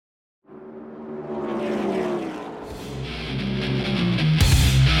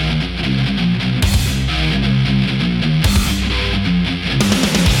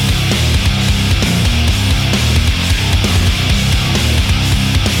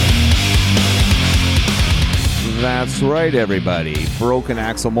That's right, everybody. Broken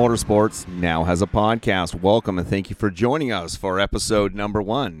Axel Motorsports now has a podcast. Welcome and thank you for joining us for episode number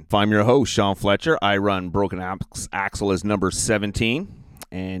 1. I'm your host, Sean Fletcher. I run Broken Axel as number 17.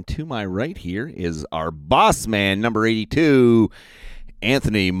 And to my right here is our boss man, number 82,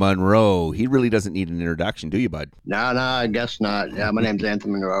 Anthony Monroe. He really doesn't need an introduction, do you, bud? No, I guess not. Yeah, my name's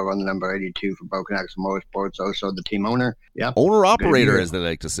Anthony Monroe. I run the number 82 for Broken Axel Motorsports, also the team owner. Yeah, Owner-operator, as they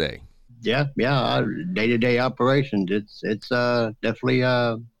like to say. Yeah, day-to-day operations. It's definitely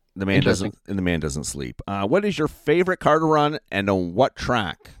the man doesn't sleep. What is your favorite car to run, and on what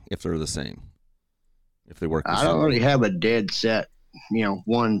track, if they're the same? If they work the same? I don't really have a dead set,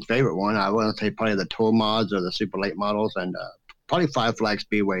 one favorite one. I want to say probably the tour mods or the super late models, and probably Five Flag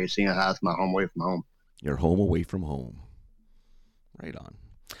Speedway, seeing how it's my home away from home. Your home away from home. Right on.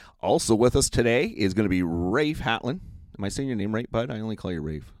 Also with us today is going to be Rafe Hatlin. Am I saying your name right, bud? I only call you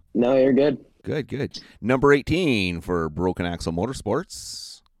Rafe. No, you're good. Good. Number 18 for Broken Axel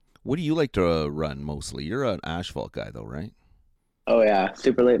Motorsports. What do you like to run mostly? You're an asphalt guy, though, right? Oh, yeah.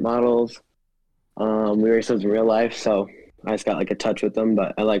 Super late models. We race those in real life, so I just got like a touch with them,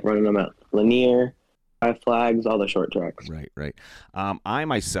 but I like running them at Lanier, Five Flags, all the short tracks. Right. I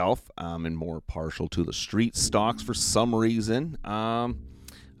myself am more partial to the street stocks for some reason.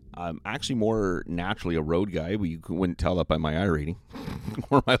 I'm actually more naturally a road guy. You wouldn't tell that by my iRating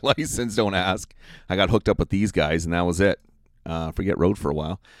or my license, don't ask. I got hooked up with these guys, and that was it. Forget road for a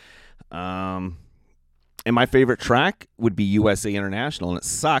while. And my favorite track would be USA International, and it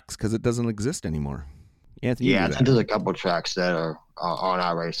sucks because it doesn't exist anymore. Anthony, I think there's a couple tracks that are on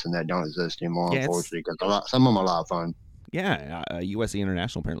iRacing that don't exist anymore, unfortunately, because some of them are a lot of fun. Yeah, USA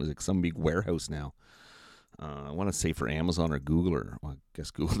International apparently is like some big warehouse now. I want to say for Amazon or Google, I guess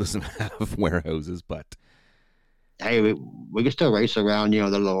Google doesn't have warehouses, but hey, we can still race around, the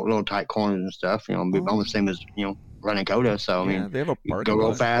little tight corners and stuff. Almost the same as running Coda. So they have a go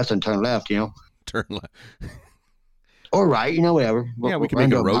real fast and turn left. Turn left, or right, whatever. We can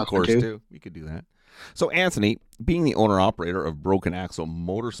make a road course too. We could do that. So, Anthony, being the owner-operator of Broken Axel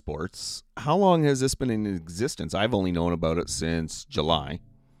Motorsports, how long has this been in existence? I've only known about it since July.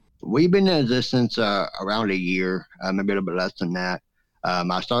 We've been in existence around a year, maybe a little bit less than that.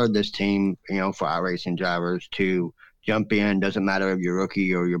 I started this team, for iRacing drivers to jump in. Doesn't matter if you're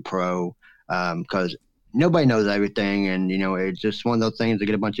rookie or you're pro, because nobody knows everything. And, it's just one of those things to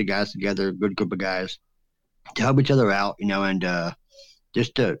get a bunch of guys together, a good group of guys, to help each other out, and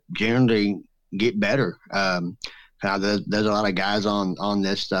just to generally get better. There's a lot of guys on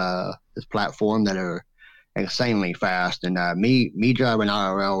this platform that are insanely fast, and me driving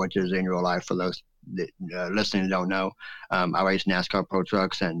IRL, which is in real life for those that listening don't know, I race NASCAR Pro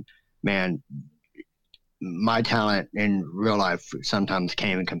Trucks, and man, my talent in real life sometimes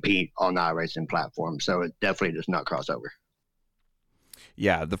can't even compete on the iRacing platform, so it definitely does not cross over.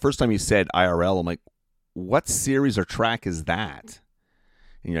 Yeah, the first time you said IRL, I'm like, what series or track is that?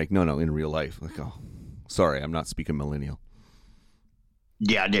 And you're like, no, in real life. Like, oh, sorry, I'm not speaking millennial.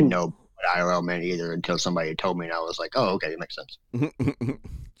 Yeah, I didn't know what IRL meant either until somebody told me, and I was like, oh, okay, it makes sense.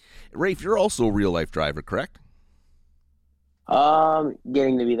 Rafe, you're also a real life driver, correct?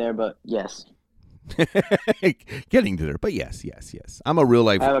 Getting to be there, but yes. Getting to there, but yes. I'm a real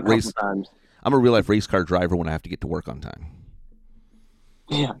life I'm a real life race car driver when I have to get to work on time.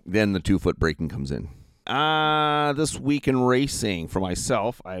 Yeah. Then the 2-foot braking comes in. This week in racing for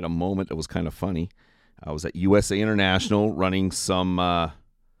myself, I had a moment that was kind of funny. I was at USA International running some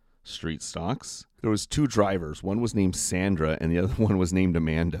street stocks. There was 2 drivers. One was named Sandra and the other one was named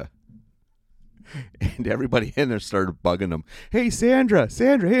Amanda. And everybody in there started bugging them. Hey, Sandra,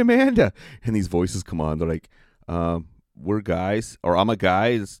 hey, Amanda. And these voices come on. They're like, we're guys, or I'm a guy.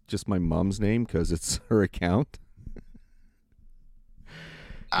 It's just my mom's name because it's her account.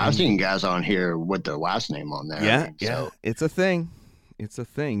 I've seen guys on here with their last name on there. Yeah. So. It's a thing.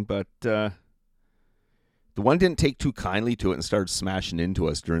 But the one didn't take too kindly to it and started smashing into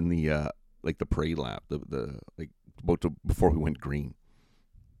us during the the parade lap, before we went green.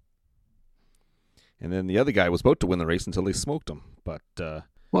 And then the other guy was about to win the race until they smoked him. But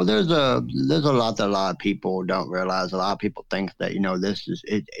well, there's a lot that a lot of people don't realize. A lot of people think that this is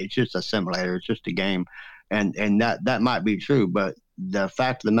it's just a simulator, it's just a game, and that might be true, but the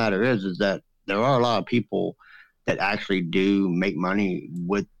fact of the matter is that there are a lot of people that actually do make money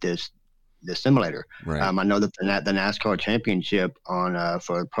with the simulator. Right. I know that the NASCAR championship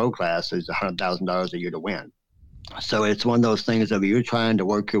for the pro class is $100,000 a year to win. So it's one of those things of you're trying to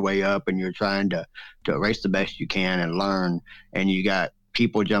work your way up and you're trying to race the best you can and learn, and you got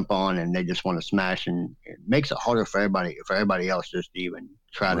people jump on and they just want to smash, and it makes it harder for everybody else just to even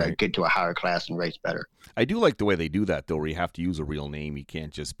try to Right. get to a higher class and race better. I do like the way they do that, though, where you have to use a real name. You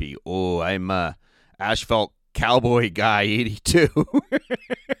can't just be, I'm Asphalt Cowboy Guy 82.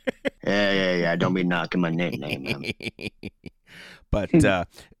 Yeah. Don't be knocking my nickname, man. But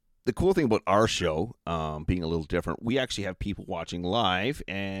the cool thing about our show, being a little different, we actually have people watching live,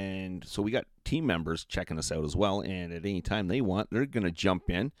 and so we got team members checking us out as well, and at any time they want, they're going to jump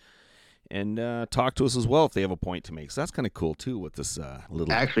in and talk to us as well if they have a point to make. So that's kind of cool, too, with this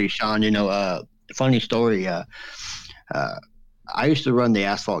little... Actually, Sean, funny story. I used to run the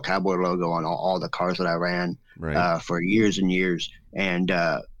Asphalt Cowboy logo on all the cars that I ran for years and years. And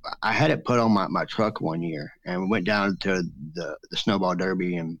I had it put on my truck one year, and we went down to the Snowball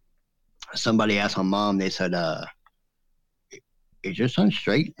Derby, and somebody asked my mom, they said, is your son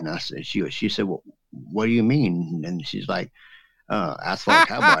straight? And I said, she said, well, what do you mean? And she's like, Asphalt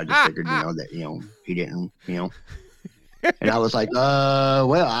Cowboy. I just figured, that, he didn't, And I was like,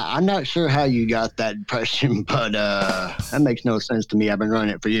 well, I'm not sure how you got that impression, but that makes no sense to me. I've been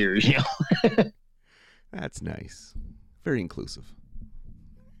running it for years, That's nice. Very inclusive.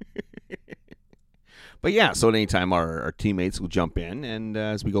 But yeah, so at any time our teammates will jump in, and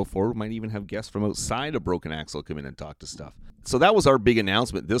as we go forward, we might even have guests from outside of Broken Axle come in and talk to stuff. So that was our big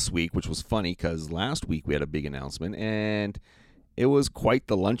announcement this week, which was funny because last week we had a big announcement, and it was quite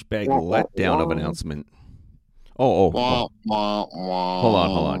the lunch bag letdown of announcement. Hold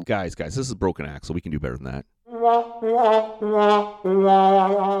on. Guys, this is Broken Axle. We can do better than that.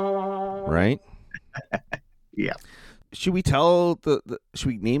 Right? Yeah. Should we should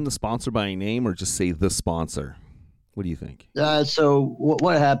we name the sponsor by name or just say the sponsor? What do you think? So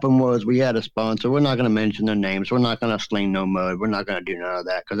what happened was we had a sponsor. We're not going to mention their names. We're not going to sling no mud. We're not going to do none of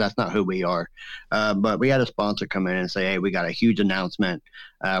that because that's not who we are. But we had a sponsor come in and say, hey, we got a huge announcement.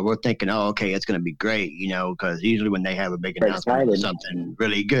 We're thinking, okay, it's going to be great, because usually when they have a big announcement, it's something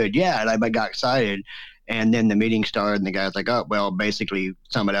really good. Yeah, everybody got excited. And then the meeting started, and the guy's like, oh, well, basically,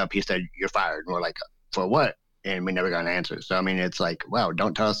 sum it up. He said, you're fired. And we're like, for what? And we never got an answer. So, I mean, it's like, wow,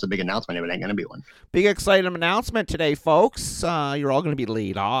 don't tell us the big announcement if it ain't going to be one. Big exciting announcement today, folks. You're all going to be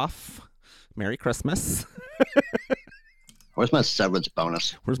laid off. Merry Christmas. Where's my severance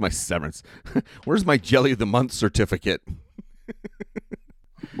bonus? Where's my severance? Where's my Jelly of the Month certificate?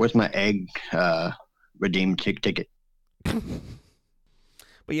 Where's my egg redeemed ticket?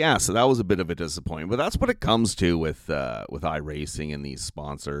 But yeah, so that was a bit of a disappointment. But that's what it comes to with iRacing and these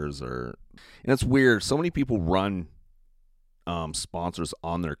sponsors. And it's weird. So many people run sponsors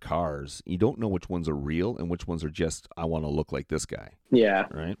on their cars. You don't know which ones are real and which ones are just, I want to look like this guy. Yeah.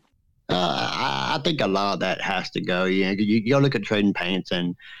 Right? I think a lot of that has to go. You go look at Trading Paints,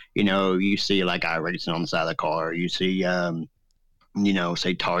 and you see like iRacing on the side of the car. You see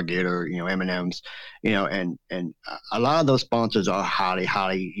say Target or M&M's, and a lot of those sponsors are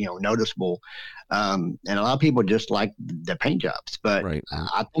highly noticeable, and a lot of people just like the paint jobs. But right.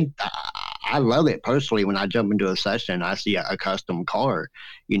 I think I love it personally when I jump into a session. I see a custom car,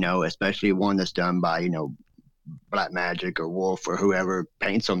 especially one that's done by Black Magic or Wolf or whoever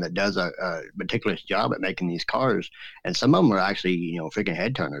paints them, that does a meticulous job at making these cars. And some of them are actually, freaking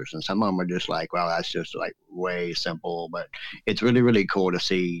head turners. And some of them are just like, wow, that's just like way simple. But it's really, really cool to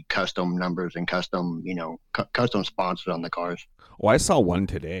see custom numbers and custom, custom sponsors on the cars. Oh, I saw one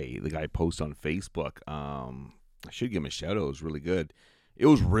today. The guy posted on Facebook. I should give him a shout out. It was really good. It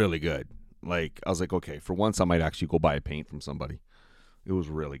was really good. Like, I was like, okay, for once I might actually go buy a paint from somebody. It was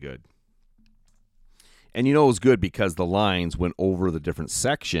really good. And it was good because the lines went over the different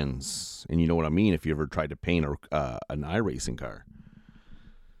sections. And you know what I mean if you ever tried to paint an iRacing car.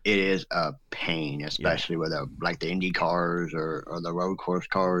 It is a pain, especially with like the Indy cars or the road course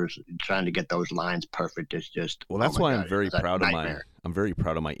cars. Trying to get those lines perfect is just that's why I'm very proud of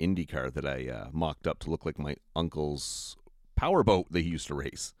my Indy car that I mocked up to look like my uncle's powerboat that he used to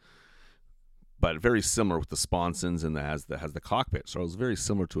race. But very similar with the sponsons and has the cockpit. So it was very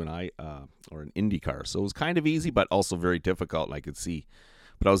similar to an Indy car. So it was kind of easy, but also very difficult. And I could see,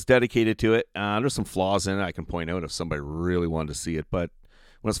 but I was dedicated to it. There's some flaws in it I can point out if somebody really wanted to see it. But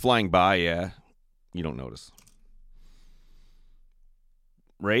when it's flying by, you don't notice.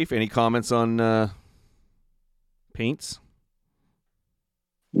 Rafe, any comments on paints?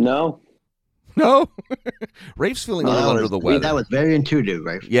 No. Rafe's feeling a little under the weather. That was very intuitive,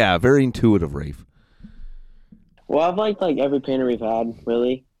 Rafe. Yeah, very intuitive, Rafe. Well, I've liked like every painter we've had,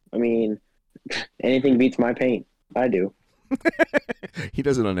 really. I mean, anything beats my paint. I do. He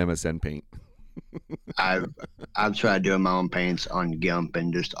does it on MSN Paint. I've tried doing my own paints on GIMP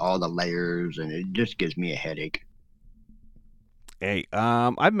and just all the layers, and it just gives me a headache. Hey,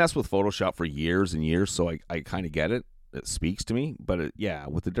 I've messed with Photoshop for years and years, so I kind of get it. it speaks to me. But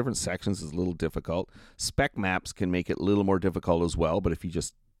with the different sections, it's a little difficult. Spec maps can make it a little more difficult as well. But if you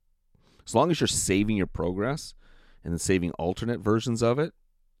just, as long as you're saving your progress and then saving alternate versions of it,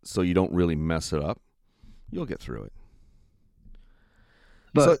 so you don't really mess it up, you'll get through it.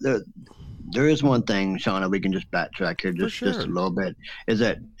 But there is one thing, Shauna, we can just backtrack here just a little bit, is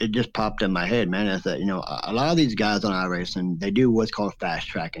that it just popped in my head, man, is that, a lot of these guys on iRacing, they do what's called fast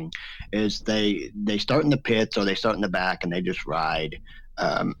tracking, is they start in the pits or they start in the back and they just ride.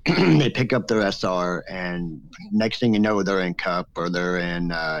 They pick up their SR and next thing you know, they're in Cup or they're in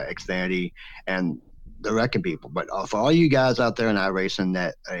Xfinity and they're wrecking people. But for all you guys out there in iRacing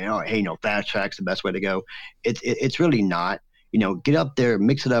that, hey, fast track's the best way to go, it's really not. Get up there,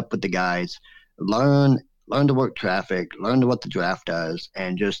 mix it up with the guys, learn to work traffic, learn what the draft does,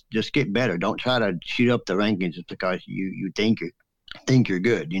 and just get better. Don't try to shoot up the rankings just because you think you're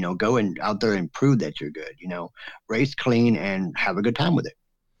good. Go and out there and prove that you're good. Race clean and have a good time with it.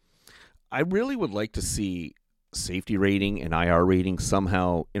 I really would like to see safety rating and IR rating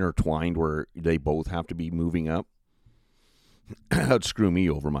somehow intertwined where they both have to be moving up. That'd screw me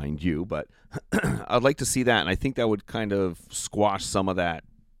over, mind you, but I'd like to see that, and I think that would kind of squash some of that,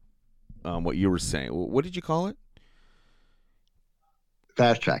 what you were saying. What did you call it?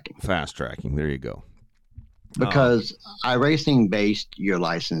 Fast tracking. Fast tracking, there you go. Because iRacing based your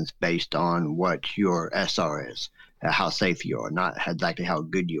license based on what your SR is, how safe you are, not exactly how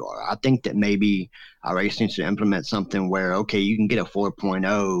good you are. I think that maybe iRacing should implement something where, okay, you can get a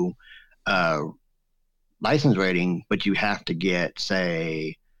 4.0 license rating, but you have to get,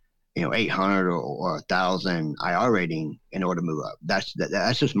 say, 800 or 1,000 IR rating in order to move up. That's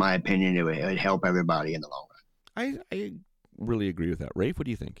just my opinion. It would help everybody in the long run. I really agree with that. Rafe, what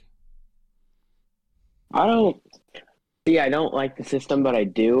do you think? I don't like the system, but I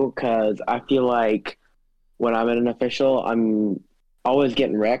do because I feel like when I'm an official, I'm always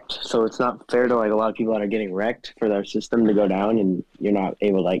getting wrecked. So it's not fair to like a lot of people that are getting wrecked for their system to go down, and you're not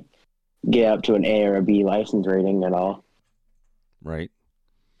able to like get up to an A or a B license rating at all. Right.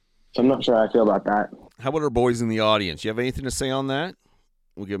 So I'm not sure how I feel about that. How about our boys in the audience? You have anything to say on that?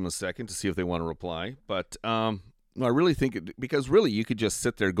 We'll give them a second to see if they want to reply. But I really think because really you could just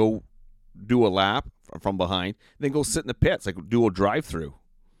sit there, go do a lap from behind, then go sit in the pits, like do a drive-through,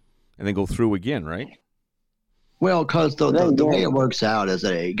 and then go through again, right? Well, because the way it works out is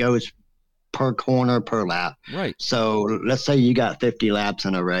that it goes per corner, per lap. Right. So let's say you got 50 laps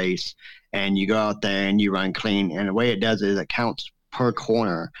in a race and you go out there and you run clean. And the way it does is it counts per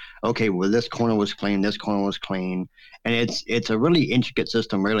corner. Okay, well, this corner was clean, this corner was clean. And it's a really intricate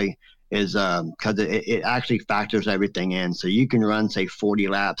system, really, is because it actually factors everything in. So you can run, say, 40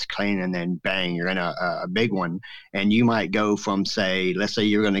 laps clean and then bang, you're in a big one. And you might go from, say, let's say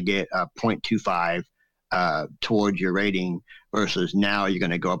you're going to get a 0.25 towards your rating versus now you're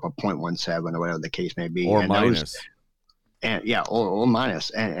going to go up a 0.17 or whatever the case may be. Or and minus. Or minus.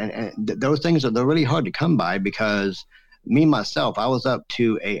 And those things they're really hard to come by because me, myself, I was up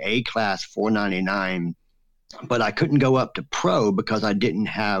to a class 499, but I couldn't go up to pro because I didn't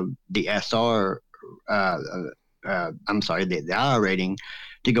have the SR, the IR rating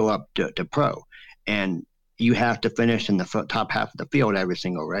to go up to pro. And you have to finish in the top half of the field every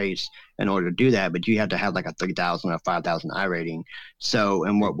single race in order to do that, but you have to have like a 3,000 or 5,000 I rating. So,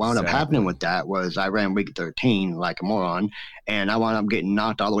 and what wound up happening with that was I ran week 13 like a moron, and I wound up getting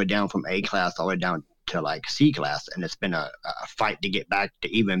knocked all the way down from A class all the way down to like C class, and it's been a fight to get back to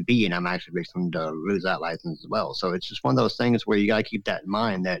even B, and I'm actually fixing to lose that license as well. So it's just one of those things where you got to keep that in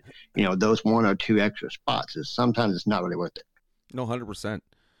mind that, those 1 or 2 extra spots is sometimes it's not really worth it. No, 100%.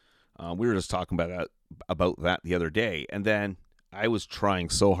 We were just talking about that the other day, and then I was trying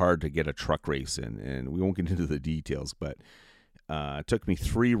so hard to get a truck race in, and we won't get into the details, but it took me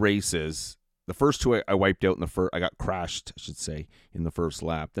 3 races. The first 2 I wiped out in the first. I got crashed, I should say, in the first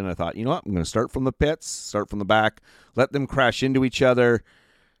lap. Then I thought, you know what? I'm going to start from the pits, start from the back, let them crash into each other.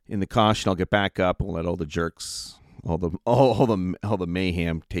 In the caution, I'll get back up and let all the jerks, all the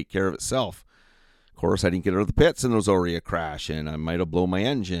mayhem take care of itself. Of course, I didn't get out of the pits, and there was already a crash, and I might have blown my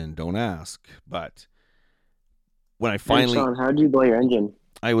engine. Don't ask. But when I finally... Hey, Sean, how did you blow your engine?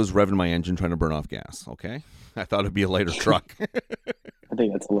 I was revving my engine trying to burn off gas, okay? I thought it'd be a lighter truck. I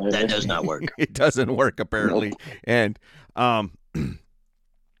think that's hilarious. That does not work. It doesn't work, apparently. Nope. And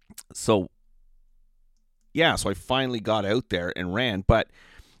so I finally got out there and ran, but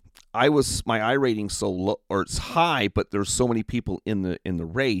my I rating so low, or it's high, but there's so many people in the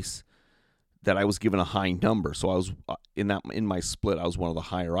race that I was given a high number. So I was in my split, I was one of the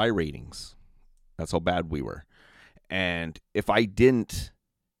higher I ratings. That's how bad we were. And if I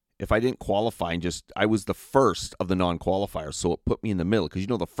if I didn't qualify and I was the first of the non-qualifiers, so it put me in the middle because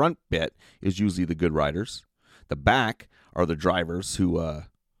the front bit is usually the good riders, the back are the drivers who are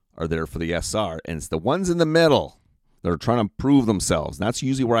there for the SR, and it's the ones in the middle that are trying to prove themselves. And that's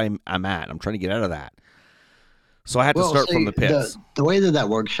usually where I'm at. I'm trying to get out of that. So I had to start from the pits. The way that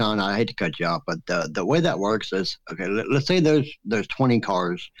works, Sean, I hate to cut you off, but the way that works is, okay, let's say there's 20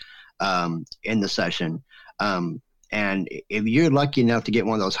 cars in the session. And if you're lucky enough to get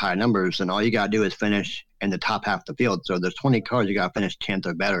one of those high numbers, then all you got to do is finish in the top half of the field. So there's 20 cars, you got to finish 10th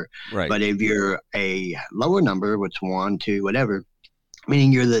or better. Right. But if you're a lower number, which 1, 2, whatever,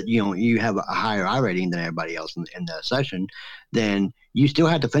 meaning you have a higher I rating than everybody else in the session, then you still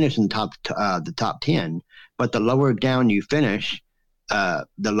have to finish in the top 10. But the lower down you finish, the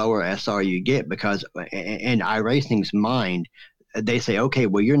lower SR you get, because in iRacing's mind, they say, okay,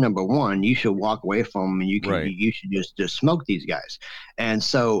 well, you're number 1. You should walk away from them, and you should just smoke these guys. And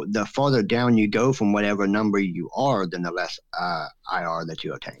so the farther down you go from whatever number you are, then the less IR that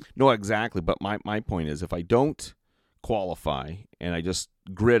you obtain. No, exactly. But my point is, if I don't qualify and I just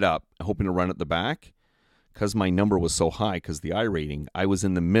grid up, hoping to run at the back, because my number was so high, because the I rating, I was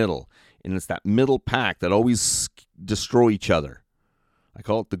in the middle, and it's that middle pack that always destroy each other. I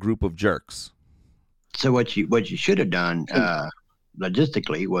call it the group of jerks. So what you should have done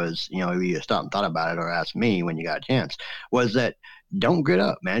logistically was, if you stopped and thought about it, or asked me when you got a chance, was that don't grid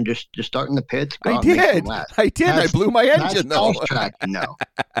up, man. Just start in the pits. I did. I blew my engine, though. That's track,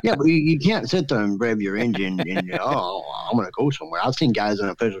 Yeah, but you can't sit there and rev your engine and, I'm going to go somewhere. I've seen guys in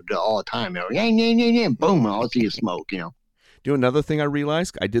officials do it all the time. Yeah, boom, all I see is smoke, Another thing I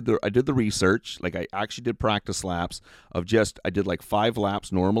realized, I did the research. Like, I actually did practice laps of I did like 5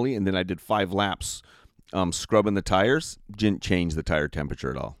 laps normally, and then I did 5 laps scrubbing the tires. Didn't change the tire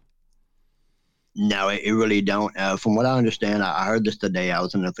temperature at all. No, it really don't. From what I understand, I heard this today. I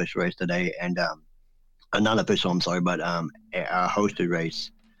was in an official race today, and not official, I'm sorry, but a hosted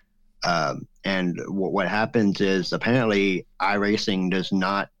race. And what happens is, apparently iRacing does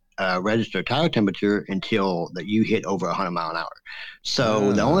not register tire temperature until that you hit over 100 mile an hour.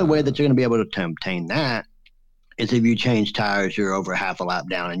 So the only way that you're going to be able to obtain that is if you change tires, you're over half a lap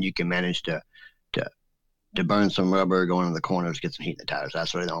down, and you can manage to burn some rubber, go into the corners, get some heat in the tires.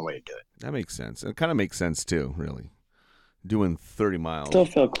 That's really the only way to do it. That makes sense. It kind of makes sense too, really. Doing 30 miles. Still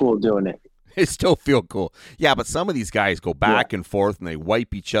feel cool doing it. It still feel cool. Yeah, but some of these guys go back and forth, and they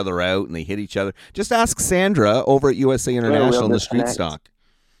wipe each other out, and they hit each other. Just ask Sandra over at USA International in the street stock.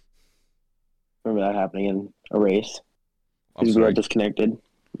 Remember that happening in a race? Because we were disconnected.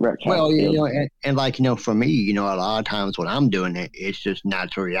 Well, and for me, a lot of times when I'm doing it, it's just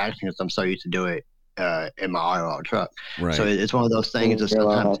natural reaction because I'm so used to do it in my IRL truck. Right. So it's one of those things.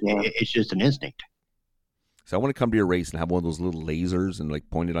 It's just an instinct. So I want to come to your race and have one of those little lasers and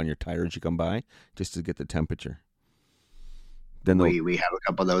point it on your tire as you come by, just to get the temperature. Then we have a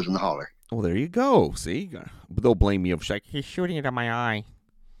couple of those in the hauler. Oh, there you go. See, but they'll blame me. Like, he's shooting it at my eye.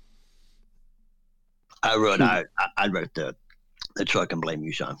 I'd write the truck and blame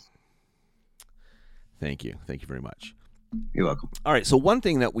you, Sean. Thank you very much. You're welcome. All right, so one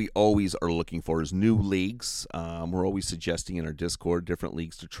thing that we always are looking for is new leagues. We're always suggesting in our Discord different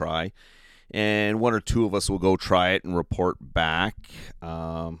leagues to try, and 1 or 2 of us will go try it and report back.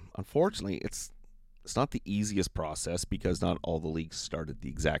 Unfortunately, it's not the easiest process because not all the leagues start at the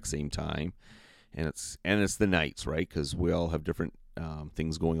exact same time, and it's the nights, right? Because we all have different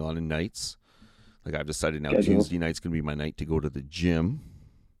things going on in nights. Like, I've decided now Tuesday night's going to be my night to go to the gym.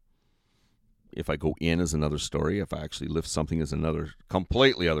 If I go in is another story. If I actually lift something is another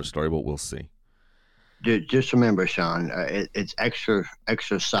completely other story, but we'll see. Just remember, Sean, it's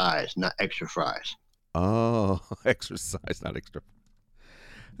exercise, not extra fries. Oh, exercise, not extra.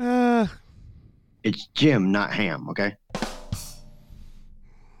 It's gym, not ham, okay?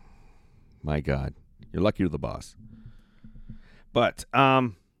 My God. You're lucky you're the boss. But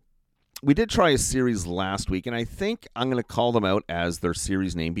we did try a series last week, and I think I'm going to call them out as their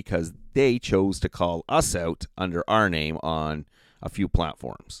series name because they chose to call us out under our name on a few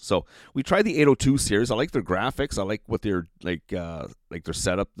platforms. So we tried the 802 series. I like their graphics. I like what they're like their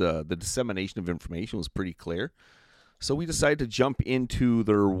setup. The dissemination of information was pretty clear. So we decided to jump into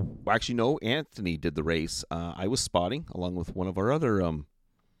their. Actually, no, Anthony did the race. I was spotting along with one of our other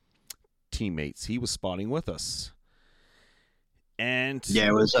teammates. He was spotting with us. And yeah,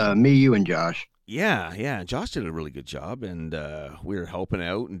 it was me, you, and Josh. Yeah. Josh did a really good job, and we were helping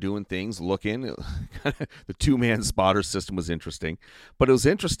out and doing things, looking. The 2-man spotter system was interesting. But it was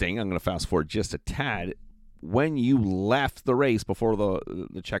interesting, I'm going to fast forward just a tad, when you left the race before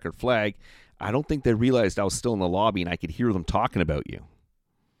the checkered flag, I don't think they realized I was still in the lobby, and I could hear them talking about you.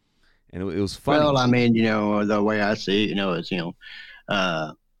 and it was funny. Well, I mean, the way I see it, is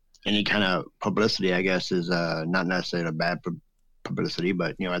any kind of publicity, I guess, is not necessarily a bad publicity,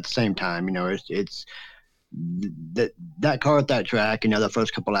 but at the same time, it's that car at that track. The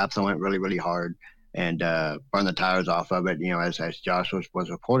first couple laps I went really, really hard and burned the tires off of it. As Josh was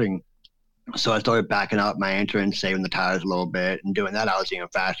reporting. So I started backing up my entrance, saving the tires a little bit, and doing that. I was even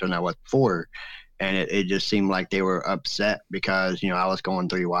faster than I was before. And it just seemed like they were upset because, I was going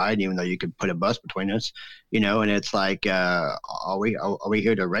 3 wide, even though you could put a bus between us, and it's like, are we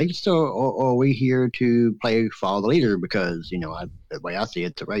here to race or are we here to follow the leader? Because, the way I see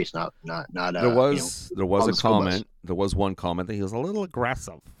it, it's a race, not there was a comment. There was one comment that he was a little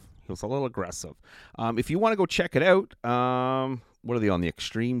aggressive. If you want to go check it out, what are they on, the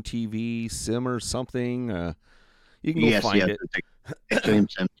Extreme TV Sim or something? You can go find it. Extreme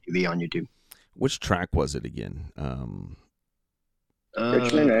Sim TV on YouTube. Which track was it again?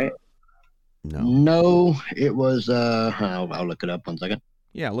 Richmond, right? No, it was. I'll look it up 1 second.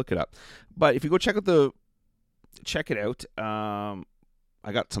 Yeah, look it up. But if you go check it out.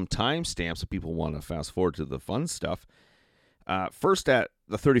 I got some timestamps if people want to fast forward to the fun stuff. First at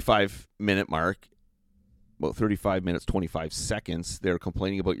the 35-minute mark, about 35 minutes 25 seconds, they're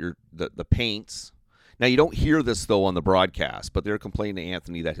complaining about the paints. Now, you don't hear this, though, on the broadcast, but they're complaining to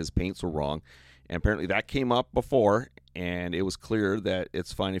Anthony that his paints were wrong. And apparently that came up before, and it was clear that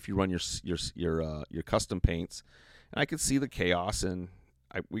it's fine if you run your custom paints. And I could see the chaos, and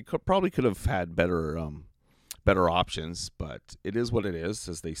we probably could have had better options, but it is what it is,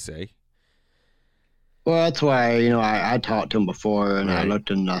 as they say. Well, that's why, I talked to him before, and I looked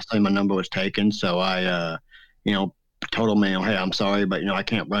and I saw my number was taken, so I, told him, hey, I'm sorry, but I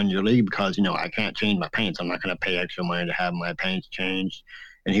can't run your league because I can't change my paints. I'm not going to pay extra money to have my paints changed.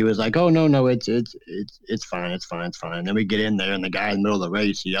 And he was like, oh no, it's fine, it's fine. And then we get in there, and the guy in the middle of the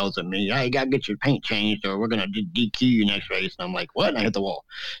race, he yells at me, hey, you got to get your paint changed, or we're going to DQ you next race. And I'm like, what? And I hit the wall.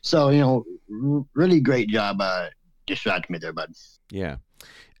 So really great job distracting me there, bud. Yeah.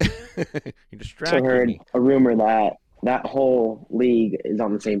 You distracted So I heard me. a rumor that whole league is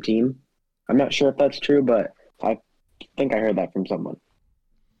on the same team. I'm not sure if that's true, but I think I heard that from someone.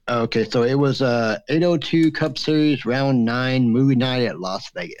 Okay, so it was 802 Cup Series Round 9 movie night at Las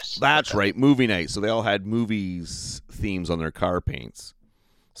Vegas. That's right, movie night. So they all had movies themes on their car paints.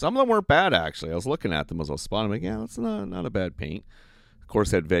 Some of them weren't bad, actually. I was looking at them as I was spotting them. Like, yeah, it's not a bad paint. Of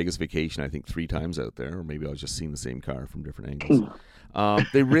course, I had Vegas Vacation, I think, 3 times out there, or maybe I was just seeing the same car from different angles.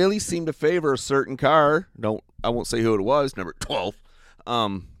 They really seem to favor a certain car. I won't say who it was, number 12.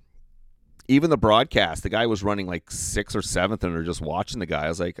 Even the broadcast, the guy was running like 6th or 7th, and they're just watching the guy. I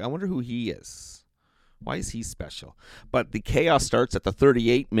was like, I wonder who he is. Why is he special? But the chaos starts at the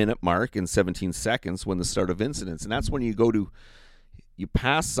 38-minute mark in 17 seconds when the start of incidents, and that's when you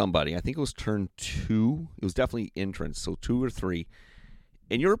pass somebody. I think it was turn 2. It was definitely entrance, so 2 or 3,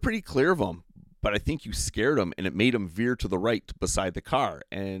 and you were pretty clear of them. But I think you scared them, and it made them veer to the right beside the car.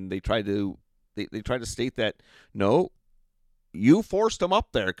 And they tried to state that no, you forced them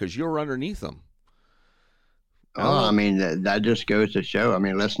up there because you were underneath them. Oh, I mean, that just goes to show. I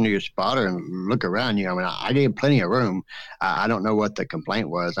mean, listen to your spotter and look around you. I mean, I gave plenty of room. I don't know what the complaint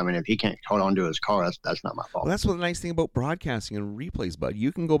was. I mean, if he can't hold on to his car, that's not my fault. Well, that's what the nice thing about broadcasting and replays, bud.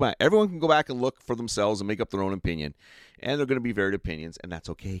 You can go back. Everyone can go back and look for themselves and make up their own opinion. And they're going to be varied opinions, and that's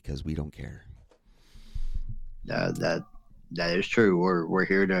okay because we don't care. That is true. We're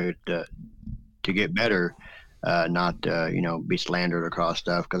here to get better, not be slandered across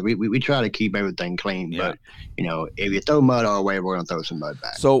stuff, because we try to keep everything clean. Yeah. But if you throw mud our way, we're gonna throw some mud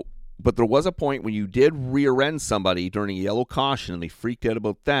back. So, but there was a point when you did rear end somebody during a yellow caution, and they freaked out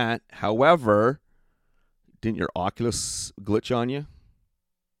about that. However, didn't your Oculus glitch on you?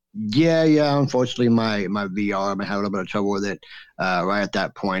 Yeah. Unfortunately, my VR, I had a little bit of trouble with it. Right at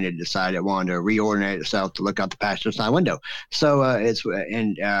that point, it decided it wanted to reordinate itself to look out the passenger side window. So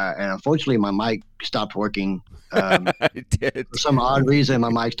and unfortunately, my mic stopped working. It did. For some odd reason, my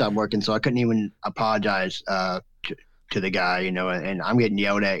mic stopped working, so I couldn't even apologize to the guy, and I'm getting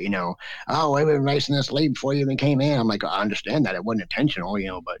yelled at, oh, we've been racing this lead before you even came in. I'm like, I understand that it wasn't intentional,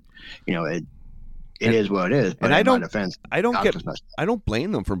 but it is what it is. But and I don't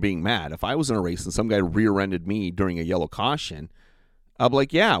blame them for being mad. If I was in a race and some guy rear-ended me during a yellow caution, I'll be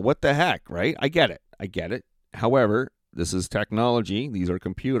like, yeah, what the heck, right? I get it. However, this is technology. These are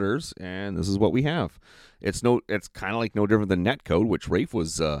computers, and this is what we have. It's kind of like no different than netcode, which Rafe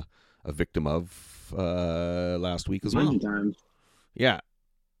was a victim of last week as well. Times. Yeah.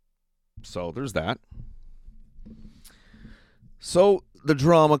 So there's that. So the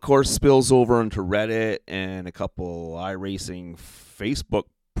drama, of course, spills over into Reddit and a couple iRacing Facebook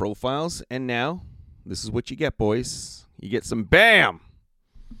profiles, and now this is what you get, boys. You get some BAM!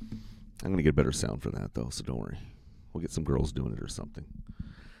 I'm going to get a better sound for that, though, so don't worry. We'll get some girls doing it or something.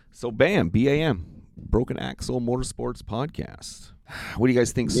 So BAM, B-A-M, Broken Axel Motorsports Podcast. What do you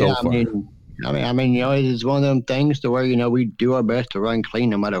guys think so far? I mean, it's one of them things to where, we do our best to run clean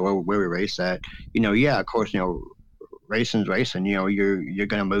no matter where we race at. Of course, racing's racing. You're going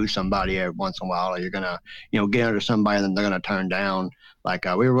to move somebody every once in a while, or you're going to, get under somebody and then they're going to turn down. Like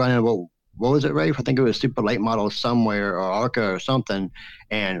we were running, what was it, Rafe? I think it was super late model somewhere, or ARCA or something.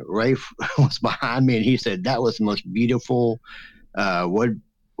 And Rafe was behind me and he said, that was the most beautiful, what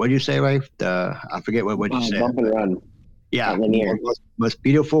did you say, Rafe? I forget what you said. Bump and run. Yeah, most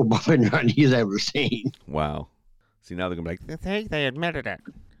beautiful bump and run he's ever seen. Wow. See, now they're going to be like, hey, they admitted it.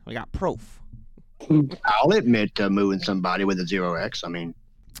 We got proof. I'll admit to moving somebody with a 0X. I mean,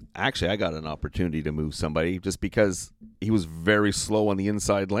 actually, I got an opportunity to move somebody just because he was very slow on the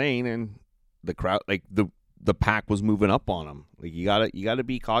inside lane, and the crowd, like the pack was moving up on him. Like you gotta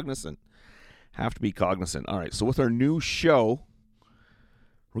be cognizant. Have to be cognizant. All right. So with our new show,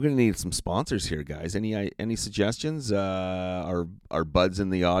 we're gonna need some sponsors here, guys. Any suggestions? Our buds in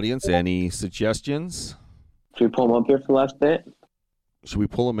the audience. Any suggestions? Should we pull them up here for the last bit? Should we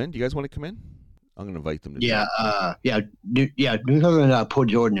pull them in? Do you guys want to come in? I'm going to invite them to do something and pull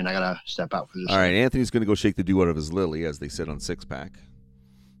Jordan in. I got to step out for this. All right, Anthony's going to go shake the dew out of his lily, as they said on Six Pack.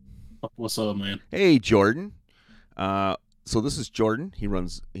 What's up, man? Hey, Jordan. So this is Jordan. He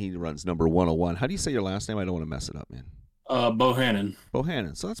runs number 101. How do you say your last name? I don't want to mess it up, man. Bohannon.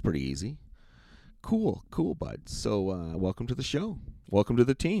 Bohannon. So that's pretty easy. Cool, bud. So welcome to the show. Welcome to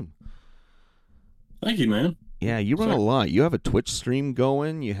the team. Thank you, man. Yeah, you run a lot. You have a Twitch stream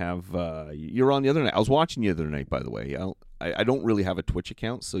going. You have you're on the other night. I was watching you the other night, by the way. I don't really have a Twitch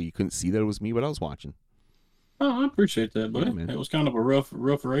account, so you couldn't see that it was me, but I was watching. Oh, I appreciate that, buddy. Yeah, it was kind of a rough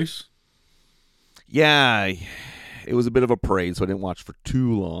race. Yeah, it was a bit of a parade, so I didn't watch for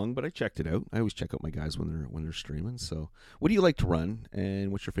too long, but I checked it out. I always check out my guys when they're streaming. So, what do you like to run,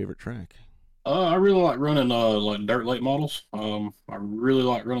 and what's your favorite track? I really like running like dirt late models. I really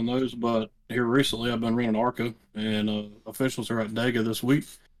like running those, but here recently I've been running ARCA, and officials are at Dega this week.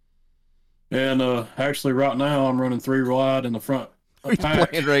 And actually right now I'm running 3 wide in the front. He's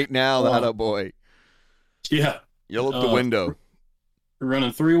playing right now, that a boy. Yeah. Yell out the window.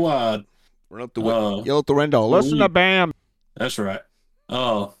 Running 3 wide. Run out the window. Yell out the window. Listen to BAM. That's right.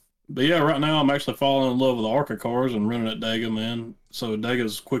 But yeah, right now I'm actually falling in love with ARCA cars and running at Dega, man. So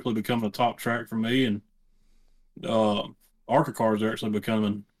Dega's quickly becoming a top track for me, and ARCA cars are actually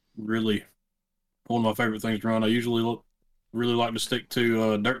becoming really one of my favorite things to run. I usually really like to stick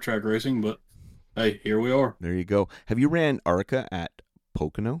to dirt track racing, but hey, here we are. There you go. Have you ran ARCA at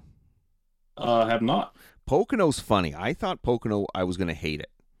Pocono? Have not. Pocono's funny. I thought Pocono, I was going to hate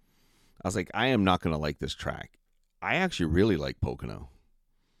it. I was like, I am not going to like this track. I actually really like Pocono.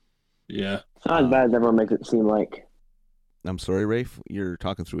 Yeah. It's not as bad as everyone makes it seem like. I'm sorry, Rafe. You're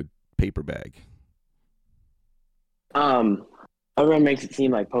talking through a paper bag. Everyone makes it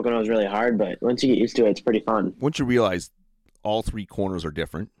seem like Pocono is really hard, but once you get used to it, it's pretty fun. Once you realize all 3 corners are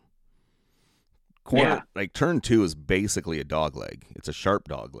different. Like turn 2 is basically a dog leg. It's a sharp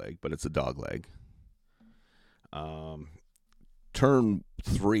dog leg, but it's a dog leg. Turn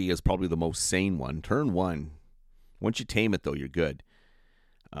 3 is probably the most sane one. Turn 1, once you tame it, though, you're good.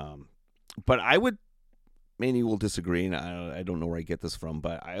 But I would, many will disagree, and I don't know where I get this from,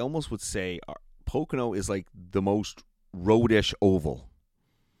 but I almost would say Pocono is like the most roadish oval.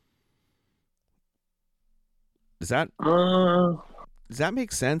 Does that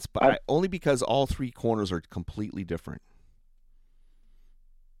make sense? But only because all 3 corners are completely different.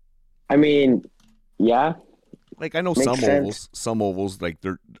 I mean, yeah. Like I know some ovals, like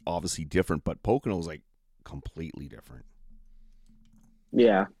they're obviously different, but Pocono is like completely different.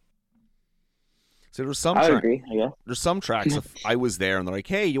 Yeah. So there's some. I agree. I guess there's some tracks. If I was there and they're like,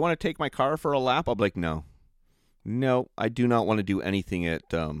 "Hey, you want to take my car for a lap?" I'm like, "No, I do not want to do anything at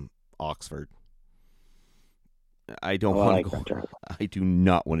Oxford. I don't want to go. I do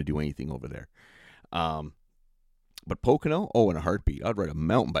not want to do anything over there." But Pocono, in a heartbeat. I'd ride a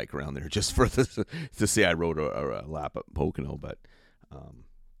mountain bike around there just for this, to say I rode a lap at Pocono. But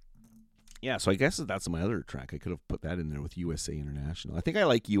yeah, so I guess that's my other track. I could have put that in there with USA International. I think I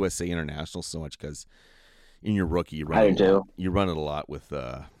like USA International so much because in your rookie, you run it a lot with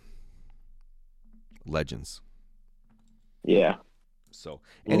Legends. Yeah. So,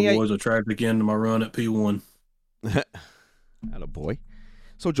 was a traffic end to my run at P1. Attaboy.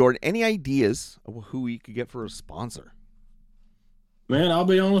 So, Jordan, any ideas of who we could get for a sponsor? Man, I'll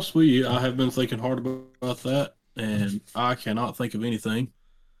be honest with you. I have been thinking hard about that, and I cannot think of anything.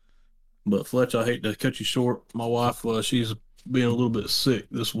 But Fletch, I hate to cut you short. My wife, she's being a little bit sick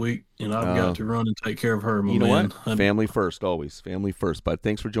this week, and I've got to run and take care of her, my you know man. what? Family first, always. Family first. Bud,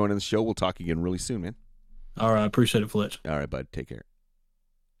 thanks for joining the show. We'll talk again really soon, man. All right, I appreciate it, Fletch. All right, bud. Take care.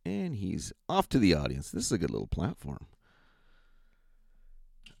 And he's off to the audience. This is a good little platform.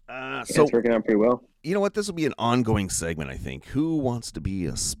 So it's working out pretty well. You know what? This will be an ongoing segment, I think. Who wants to be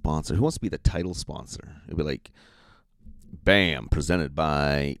a sponsor? Who wants to be the title sponsor? It'll be like, bam, presented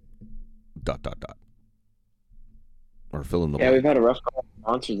by ... Or fill in the blank. We've had a rough couple of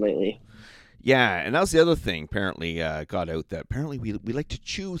sponsors lately. Yeah, and that was the other thing. Apparently, got out that apparently we like to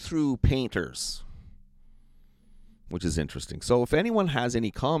chew through painters, which is interesting. So if anyone has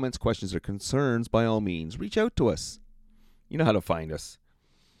any comments, questions, or concerns, by all means, reach out to us. You know how to find us.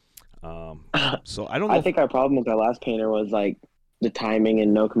 So I don't know. I think our problem with our last painter was like the timing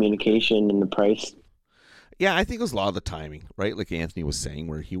and no communication and the price. Yeah, I think it was a lot of the timing, right? Like Anthony was saying,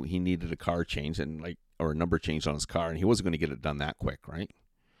 where he needed a car change or a number change on his car, and he wasn't going to get it done that quick, right?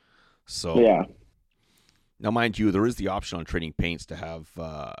 So yeah. Now, mind you, there is the option on Trading Paints to have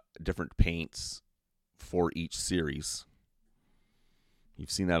different paints for each series.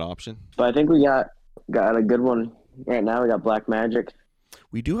 You've seen that option? But I think we got a good one right now. We got Black Magic.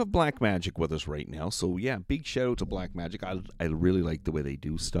 We do have Black Magic with us right now. So, yeah, big shout out to Black Magic. I really like the way they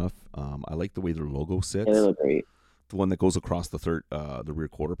do stuff. I like the way their logo sits. Yeah, they look great. The one that goes across the rear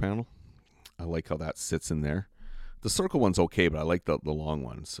quarter panel. I like how that sits in there. The circle one's okay, but I like the long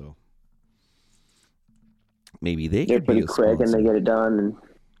one. So maybe they're pretty quick and they get it done. And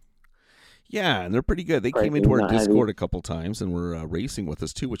yeah, and they're pretty good. They came into our Discord a couple times and were racing with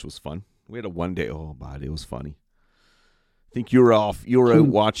us too, which was fun. We had a one day. Oh, God, it was funny. I think you were out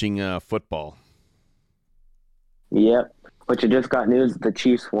watching football. Yep. But you just got news that the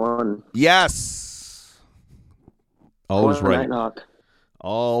Chiefs won. Yes. All is right. Nighthawk.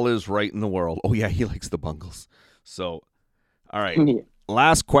 All is right in the world. Oh, yeah, he likes the Bungles. So, all right. Yeah.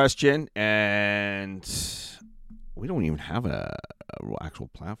 Last question, and we don't even have a actual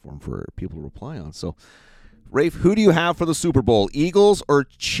platform for people to reply on. So, Rafe, who do you have for the Super Bowl, Eagles or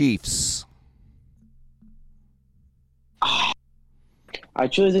Chiefs? I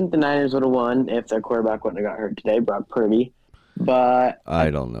truly think the Niners would have won if their quarterback wouldn't have got hurt today, Brock Purdy. But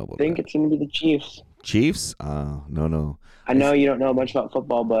I don't know about I think that. it's going to be the Chiefs. Chiefs? No. I know you don't know much about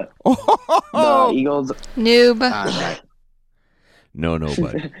football, but the Eagles... Noob. No,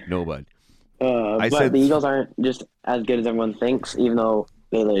 bud. But the Eagles aren't just as good as everyone thinks, even though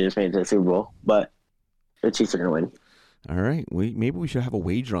they literally just made it to the Super Bowl. But the Chiefs are going to win. All right. Maybe we should have a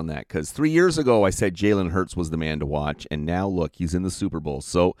wager on that, because 3 years ago I said Jalen Hurts was the man to watch, and now, look, he's in the Super Bowl.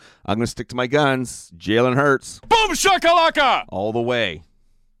 So I'm going to stick to my guns. Jalen Hurts. Boom shakalaka! All the way.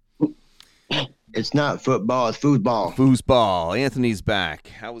 It's not football, it's foosball. Foosball. Anthony's back.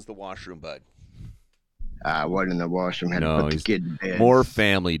 How was the washroom, bud? I wasn't in the washroom. Had to put the kid in bed. More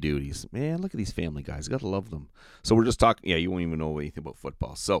family duties. Man, look at these family guys. Got to love them. So we're just talking. Yeah, you won't even know anything about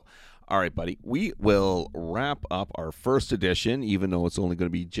football. So, all right, buddy. We will wrap up our first edition, even though it's only going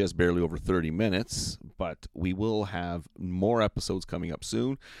to be just barely over 30 minutes. But we will have more episodes coming up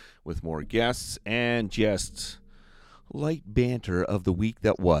soon with more guests and just light banter of the week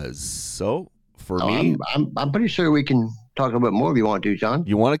that was. So, for me... I'm pretty sure we can talk a little bit more if you want to, John.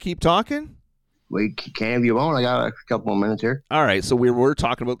 You want to keep talking? We can if you want. I got a couple more minutes here. All right, so we're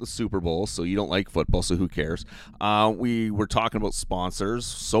talking about the Super Bowl, so you don't like football, so who cares? We were talking about sponsors.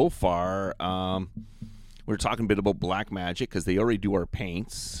 So far, we're talking a bit about Black Magic because they already do our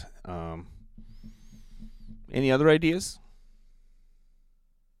paints. Any other ideas?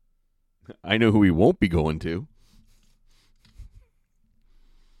 I know who we won't be going to.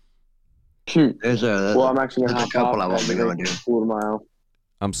 I'm actually going to have a couple I won't be going to school tomorrow.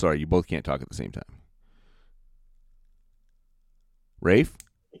 I'm sorry, you both can't talk at the same time. Rafe?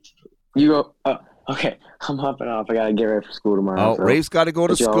 You go. Okay, I'm hopping off. I got to get ready for school tomorrow. Oh, so Rafe's got to go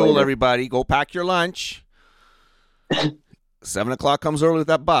to school, everybody. Go pack your lunch. 7 o'clock comes early with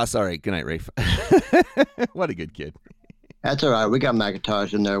that bus. All right, good night, Rafe. What a good kid. That's all right. We got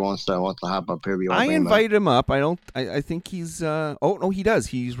McIntosh in there wants to hop up here. I invite him up. I think he's... oh, no, he does.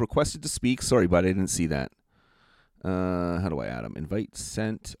 He's requested to speak. Sorry, but I didn't see that. How do I add him? Invite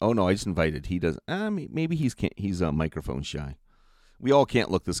sent. Oh no, I just invited. He does. Maybe he's microphone shy. We all can't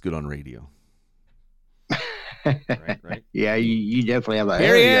look this good on radio. right. Yeah, you definitely have a.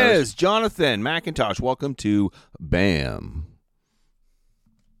 Here he is, Jonathan McIntosh. Welcome to BAM.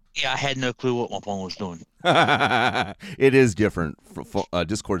 Yeah, I had no clue what my phone was doing. It is different.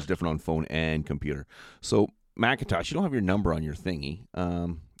 Discord's different on phone and computer. So McIntosh, you don't have your number on your thingy,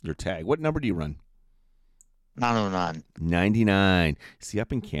 your tag. What number do you run? 909. 99. See,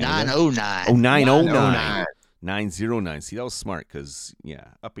 up in Canada. 909. Oh, 909. 909. 909. See, that was smart because,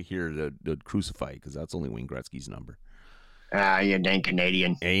 up here, they'd crucify you because that's only Wayne Gretzky's number. You dang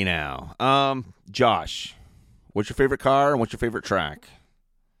Canadian. Hey, now. Josh, what's your favorite car and what's your favorite track?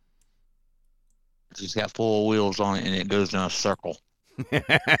 It's got 4 wheels on it, and it goes in a circle.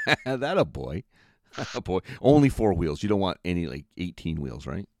 That a boy. A boy. Only 4 wheels. You don't want any, 18 wheels,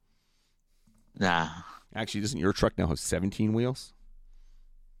 right? Nah. Actually, doesn't your truck now have 17 wheels?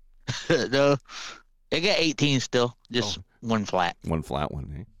 No. It got 18 still. Just one flat. One flat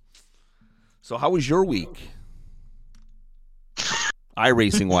one, eh? So how was your week?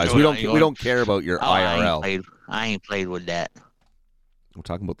 iRacing wise. We don't care about your IRL. I ain't played with that. We're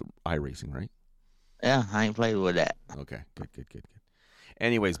talking about the iRacing, right? Yeah, I ain't played with that. Okay, good.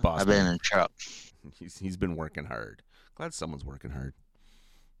 Anyways, boss. I've been in the truck. He's been working hard. Glad someone's working hard.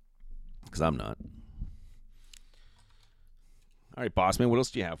 Because I'm not. All right, boss man, what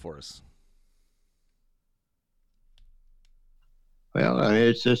else do you have for us? Well, I mean,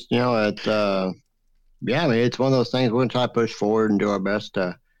 it's just, it's one of those things. We're going to try to push forward and do our best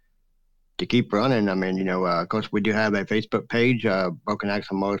to keep running. I mean, of course, we do have a Facebook page, Broken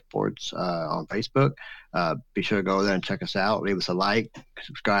Axel Motorsports on Facebook. Be sure to go there and check us out. Leave us a like,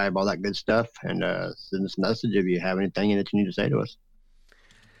 subscribe, all that good stuff, and send us a message if you have anything that you need to say to us.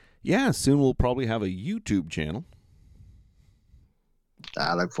 Yeah, soon we'll probably have a YouTube channel.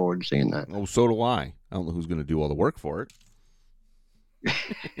 I look forward to seeing that. Oh, so do I. I don't know who's going to do all the work for it.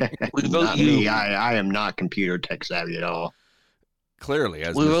 We vote Not you. me. I am not computer tech savvy at all. Clearly,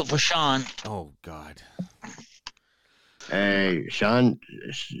 as We vote for Sean. Oh God. Hey, Sean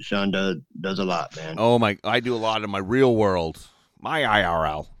does a lot, man. Oh my! I do a lot in my real world. My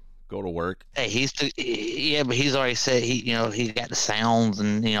IRL. Go to work. Hey, but he's already said he's got the sounds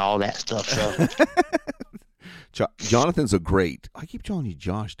and all that stuff. So Jonathan's a great. I keep calling you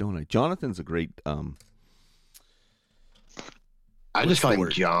Josh, don't I? Jonathan's a great. I just call him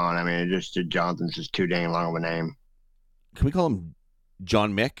John. I mean, Jonathan's just too dang long of a name. Can we call him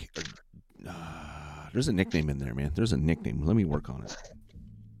John Mick? There's a nickname in there, man. There's a nickname. Let me work on it.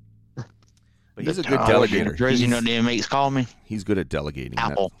 But he's a good delegator. You know, the inmates call me He's good at delegating.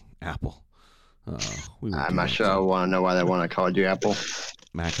 Apple. Apple. I'm not sure I want to know why they want to call you Apple.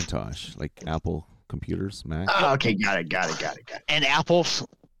 Macintosh, like Apple computers, Mac. Oh, okay, got it. and apples.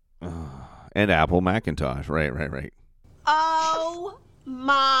 And Apple Macintosh. Right. Oh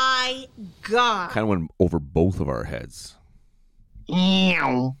my God. Kind of went over both of our heads.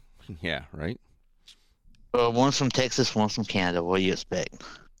 Ew. Yeah, right? One's from Texas, one's from Canada. What do you expect?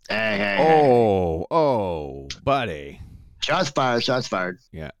 Hey. Oh, buddy. Shots fired.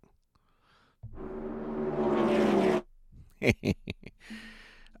 Yeah.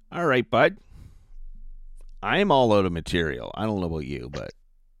 All right, bud. I'm all out of material. I don't know about you, but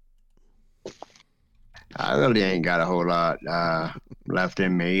I really ain't got a whole lot left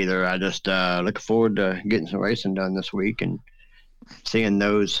in me either. I just look forward to getting some racing done this week and seeing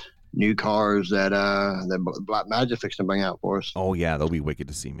those new cars that Black Magic fixing to bring out for us. oh yeah, they'll be wicked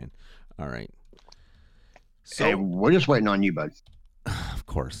to see, man. All right. So Hey, we're just waiting on you, bud. Of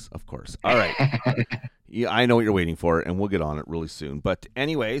course. All right. Yeah, I know what you're waiting for, and we'll get on it really soon. But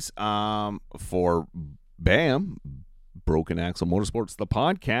anyways, for Broken Axel Motorsports, the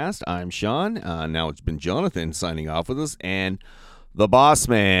podcast, I'm Sean. Now it's been Jonathan signing off with us, and the boss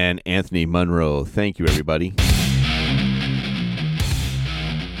man, Anthony Munro. Thank you, everybody.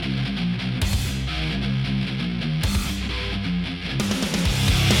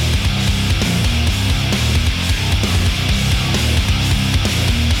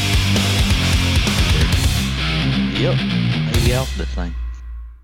 Yep. Maybe off this thing.